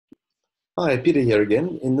Hi, Peter here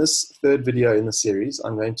again. In this third video in the series,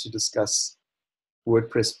 I'm going to discuss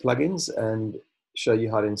WordPress plugins and show you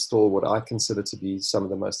how to install what I consider to be some of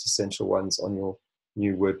the most essential ones on your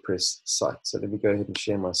new WordPress site. So let me go ahead and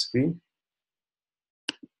share my screen.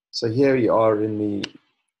 So here you are in the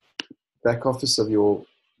back office of your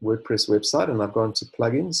WordPress website, and I've gone to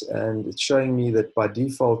plugins, and it's showing me that by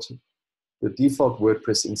default, the default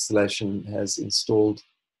WordPress installation has installed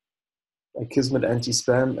Akismet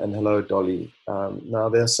Anti-Spam and Hello Dolly. Now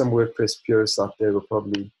there are some WordPress purists out there who will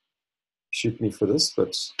probably shoot me for this,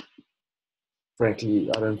 but frankly,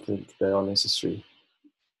 I don't think they are necessary.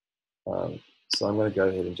 So I'm going to go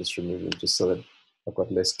ahead and just remove them just so that I've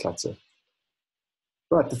got less clutter.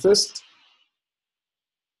 Right, the first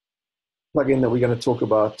plugin that we're going to talk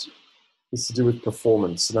about is to do with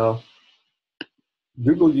performance. Now,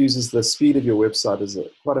 Google uses the speed of your website as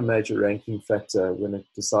quite a major ranking factor when it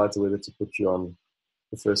decides whether to put you on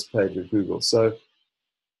the first page of Google. So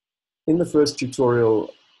in the first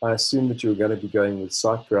tutorial, I assumed that you were going to be going with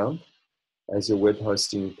SiteGround as your web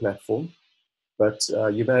hosting platform, but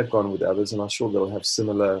you may have gone with others, and I'm sure they'll have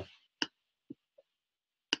similar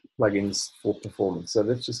plugins for performance. So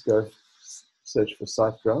let's just go search for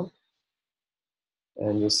SiteGround,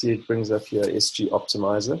 and you'll see it brings up here SG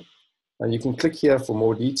Optimizer. And you can click here for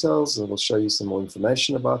more details, and it'll show you some more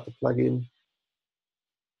information about the plugin,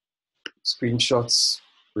 screenshots,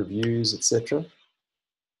 reviews, etc.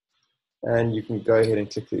 And you can go ahead and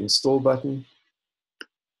click the install button.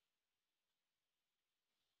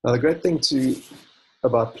 Now the great thing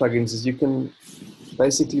about plugins is you can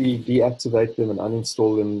basically deactivate them and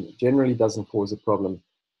uninstall them. Generally doesn't cause a problem.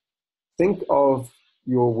 Think of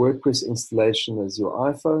your WordPress installation as your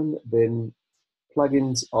iPhone, then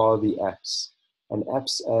plugins are the apps, and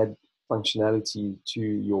apps add functionality to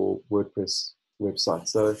your WordPress website.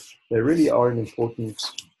 So they really are an important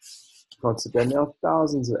concept. And there are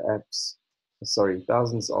thousands of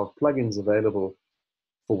plugins available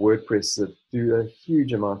for WordPress that do a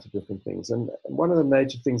huge amount of different things. And one of the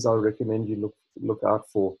major things I recommend you look out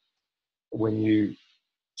for when you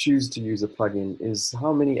choose to use a plugin is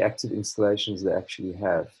how many active installations they actually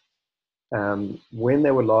have, when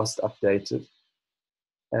they were last updated,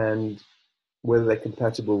 and whether they're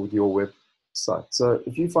compatible with your website. So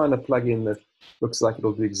if you find a plugin that looks like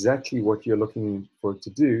it'll do exactly what you're looking for it to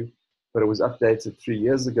do, but it was updated 3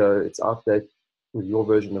 years ago, it's outdated with your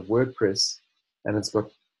version of WordPress, and it's got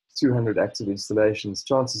 200 active installations,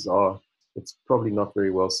 chances are it's probably not very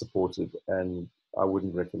well supported, and I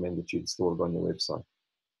wouldn't recommend that you install it on your website.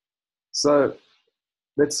 So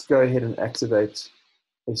let's go ahead and activate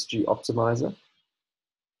SG Optimizer.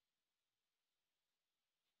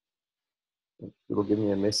 It'll give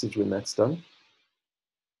me a message when that's done.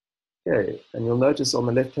 Okay, and you'll notice on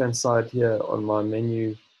the left-hand side here on my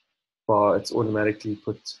menu bar, it's automatically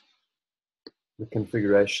put the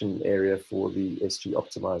configuration area for the SG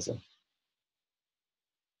Optimizer.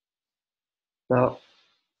 Now,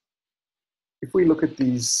 if we look at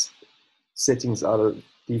these settings out of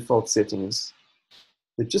default settings,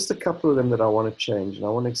 there are just a couple of them that I want to change, and I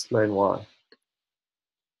want to explain why.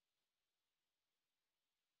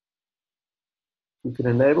 You can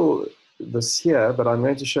enable this here, but I'm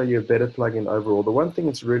going to show you a better plugin overall. The one thing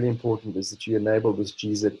that's really important is that you enable this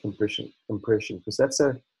GZ compression because that's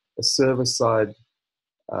a server-side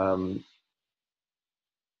thing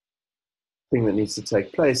that needs to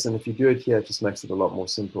take place, and if you do it here, it just makes it a lot more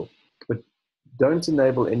simple. But don't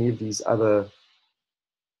enable any of these other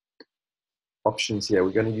options here.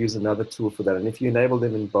 We're going to use another tool for that, and if you enable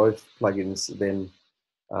them in both plugins, then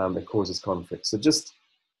it causes conflict. So just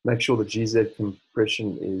make sure the GZ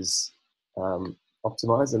compression is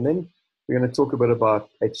optimized, and then we're going to talk a bit about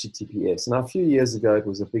HTTPS. Now, a few years ago, it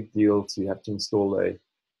was a big deal to have to install a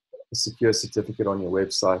secure certificate on your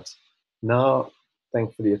website. Now,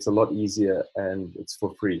 thankfully, it's a lot easier, and it's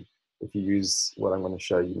for free if you use what I'm going to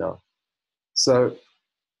show you now. So,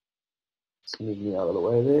 just move me out of the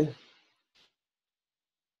way there.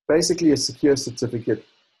 Basically, a secure certificate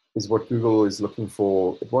is what Google is looking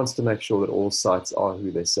for. It wants to make sure that all sites are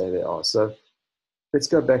who they say they are. So let's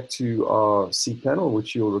go back to our cPanel,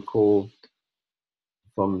 which you'll recall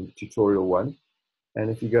from tutorial 1. And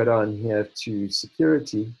if you go down here to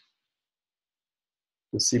security,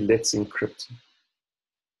 you'll see Let's Encrypt.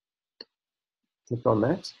 Click on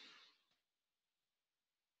that.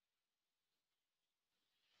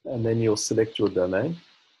 And then you'll select your domain.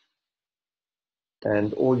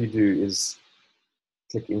 And all you do is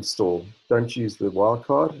click install. Don't use the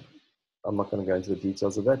wildcard. I'm not going to go into the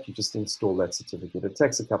details of that. You just install that certificate. It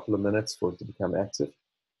takes a couple of minutes for it to become active.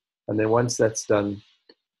 And then once that's done,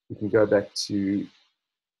 you can go back to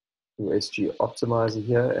your SG optimizer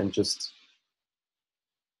here and just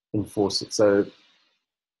enforce it. So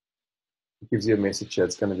it gives you a message here.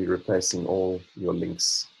 It's going to be replacing all your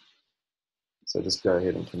links. So just go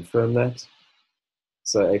ahead and confirm that.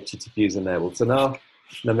 So HTTP is enabled. So now,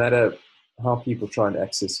 no matter how people try and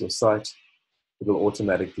access your site, it will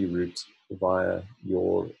automatically route via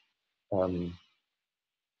your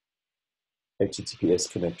HTTPS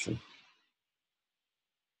connection.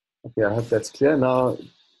 Okay, I hope that's clear. Now,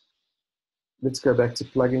 let's go back to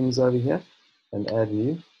plugins over here and add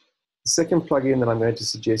new. The second plugin that I'm going to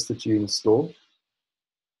suggest that you install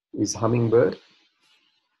is Hummingbird.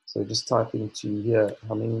 So just type into here,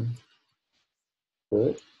 Hummingbird.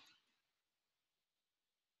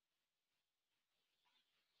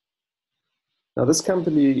 Now this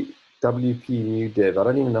company, WP New Dev, I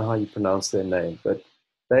don't even know how you pronounce their name, but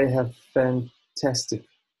they have fantastic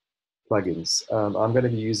plugins. I'm going to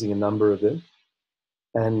be using a number of them,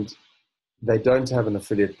 and they don't have an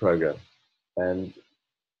affiliate program. And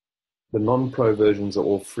the non-pro versions are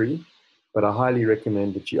all free, but I highly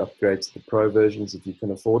recommend that you upgrade to the pro versions if you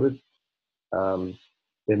can afford it.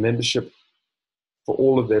 Their membership for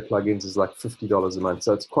all of their plugins is like $50 a month,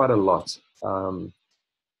 so it's quite a lot,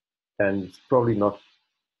 and probably not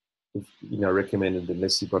recommended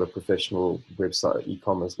unless you've got a professional website,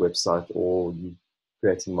 e-commerce website, or you're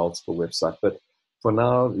creating multiple websites. But for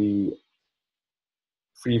now, the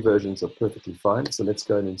free versions are perfectly fine. So let's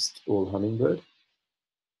go and install Hummingbird.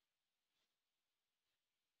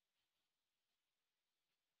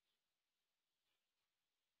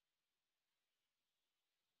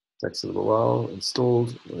 Takes a little while.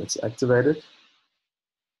 Installed. Let's activate it.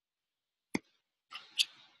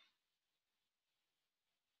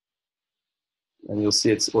 And you'll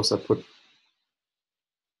see it's also put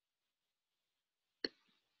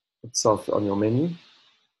itself on your menu.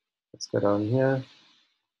 Let's go down here.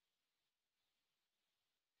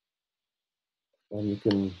 And you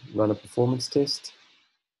can run a performance test.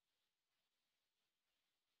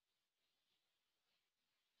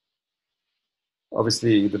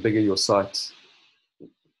 Obviously, the bigger your site,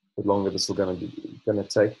 the longer this is going to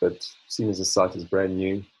take. But seeing as the site is brand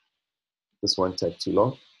new, this won't take too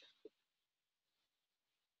long.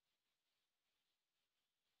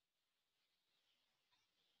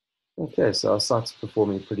 Okay, so our site's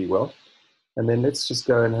performing pretty well. And then let's just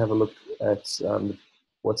go and have a look at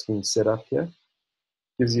what's been set up here.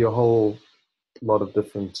 Gives you a whole lot of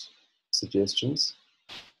different suggestions.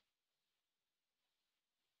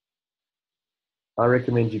 I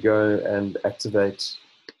recommend you go and activate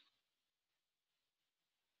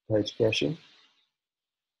page caching.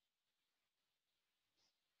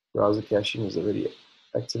 Browser caching is already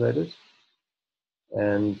activated.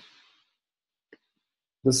 And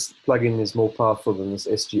this plugin is more powerful than this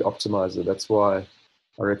SG optimizer. That's why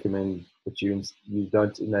I recommend that you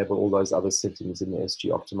don't enable all those other settings in the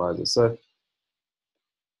SG optimizer. So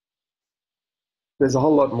there's a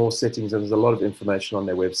whole lot more settings and there's a lot of information on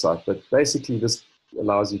their website, but basically this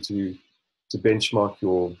allows you to benchmark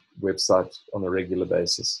your website on a regular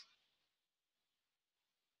basis.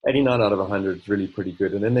 89 out of 100 is really pretty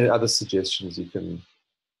good. And then there are other suggestions you can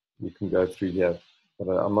go through here, but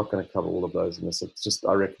I'm not going to cover all of those in this. It's just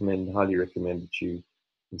I highly recommend that you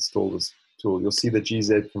install this tool. You'll see the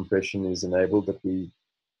GZ compression is enabled, that we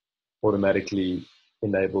automatically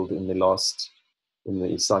enabled in the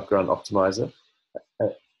SiteGround optimizer.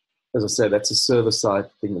 As I said, that's a server-side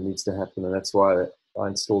thing that needs to happen, and that's why I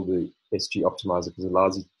installed the SG optimizer, because it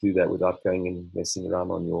allows you to do that without going and messing around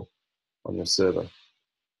on your server.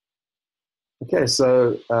 Okay,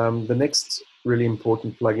 so the next really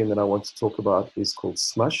important plugin that I want to talk about is called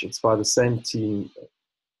Smush. It's by the same team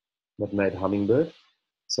that made Hummingbird.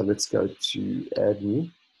 So let's go to Add New.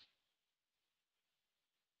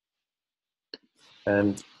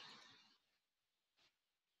 And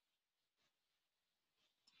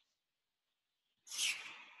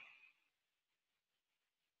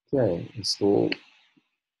okay, install.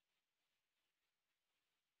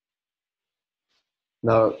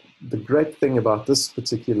 Now, the great thing about this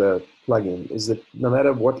particular plugin is that no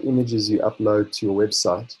matter what images you upload to your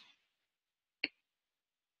website,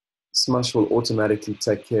 Smush will automatically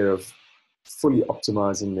take care of fully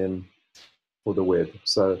optimizing them for the web.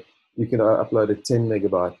 So you can upload a 10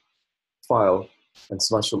 megabyte file and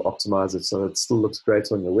Smush will optimize it so it still looks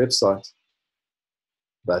great on your website,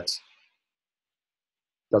 but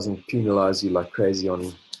doesn't penalize you like crazy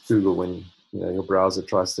on Google when your browser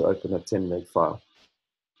tries to open a 10 meg file.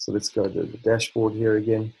 So let's go to the dashboard here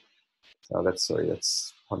again. That's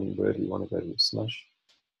Hummingbird. We want to go to Smush.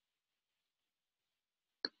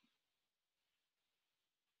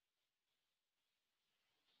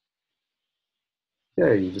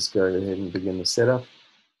 Okay, you just go ahead and begin the setup.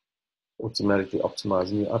 Automatically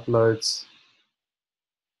optimize new uploads.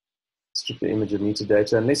 Strip the image of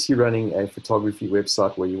metadata. Unless you're running a photography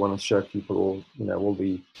website where you want to show people all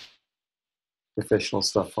the professional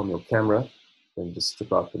stuff from your camera, then just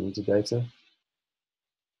strip out the metadata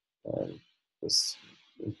and just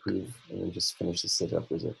improve, and then just finish the setup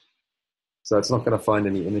with it. So it's not going to find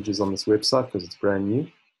any images on this website because it's brand new.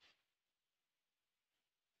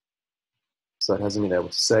 So it hasn't been able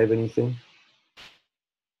to save anything.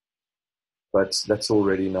 But that's all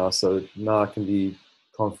ready now. So now I can be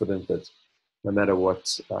confident that no matter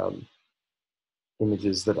what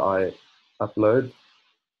images that I upload,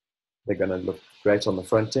 they're going to look great on the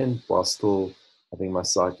front end while still having my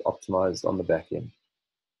site optimized on the back end.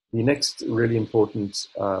 The next really important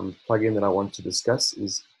plugin that I want to discuss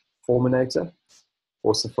is Forminator,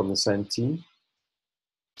 also from the same team.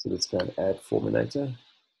 So let's go and add Forminator.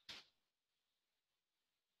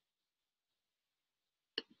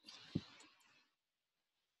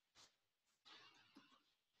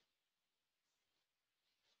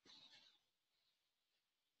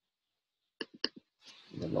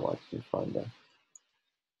 I don't know why I can find that.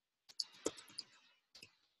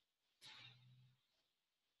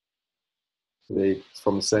 They're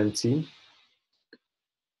from the same team.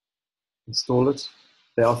 Install it.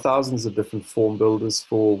 There are thousands of different form builders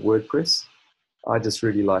for WordPress. I just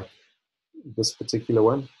really like this particular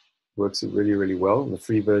one. Works really, really well. And the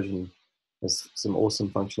free version has some awesome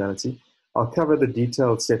functionality. I'll cover the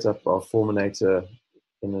detailed setup of Forminator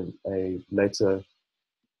in a later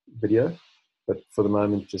video, but for the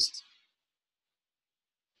moment, just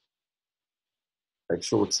make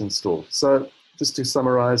sure it's installed. So just to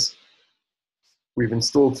summarize, we've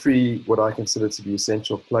installed 3 what I consider to be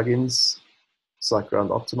essential plugins: SiteGround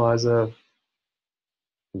Optimizer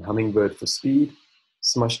and Hummingbird for speed,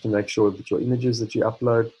 Smush to make sure that your images that you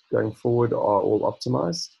upload going forward are all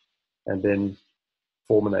optimized, and then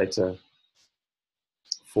Forminator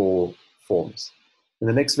for forms. In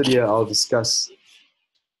the next video, I'll discuss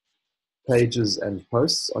pages and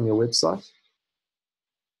posts on your website,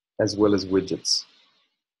 as well as widgets.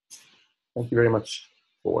 Thank you very much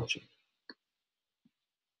for watching.